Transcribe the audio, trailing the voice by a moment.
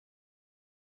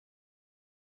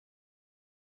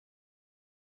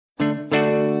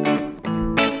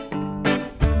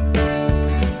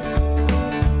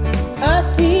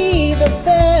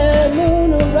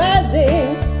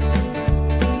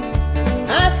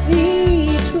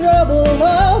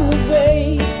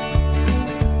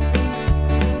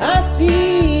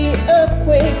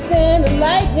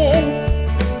lightning.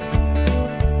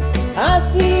 I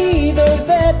see the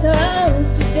bad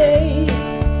times today.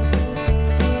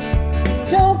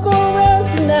 Don't go around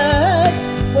tonight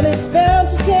when it's bound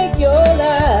to take your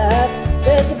life.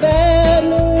 There's a bad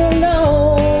moon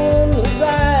on the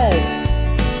rise.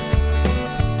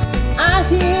 I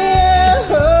hear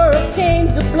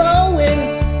hurricanes are blowing.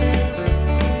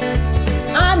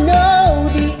 I know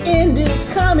the end is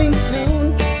coming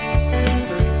soon.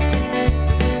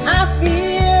 I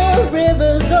feel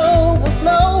rivers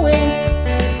overflowing.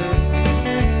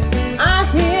 I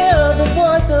hear the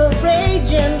voice of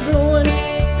rage and ruin.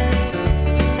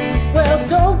 Well,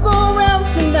 don't go around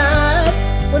tonight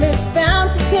when it's bound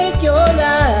to take your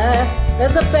life.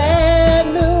 There's a bad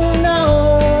moon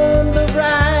on the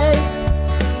rise.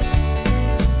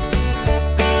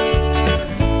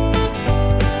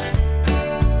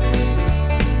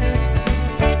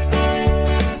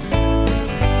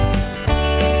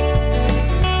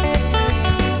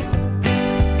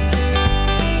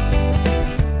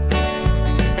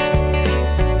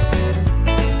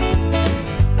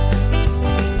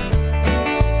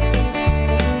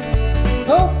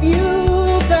 Hope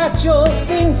you got your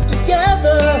things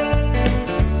together.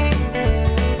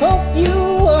 Hope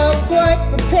you are quite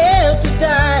prepared to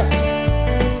die.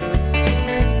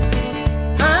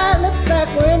 Looks like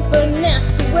we're in for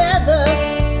nasty weather.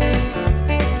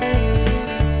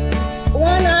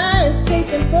 One eye is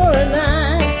taken for an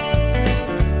eye.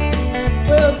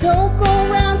 Well, don't go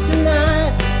around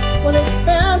tonight when it's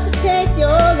bound to take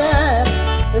your life.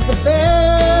 There's a bad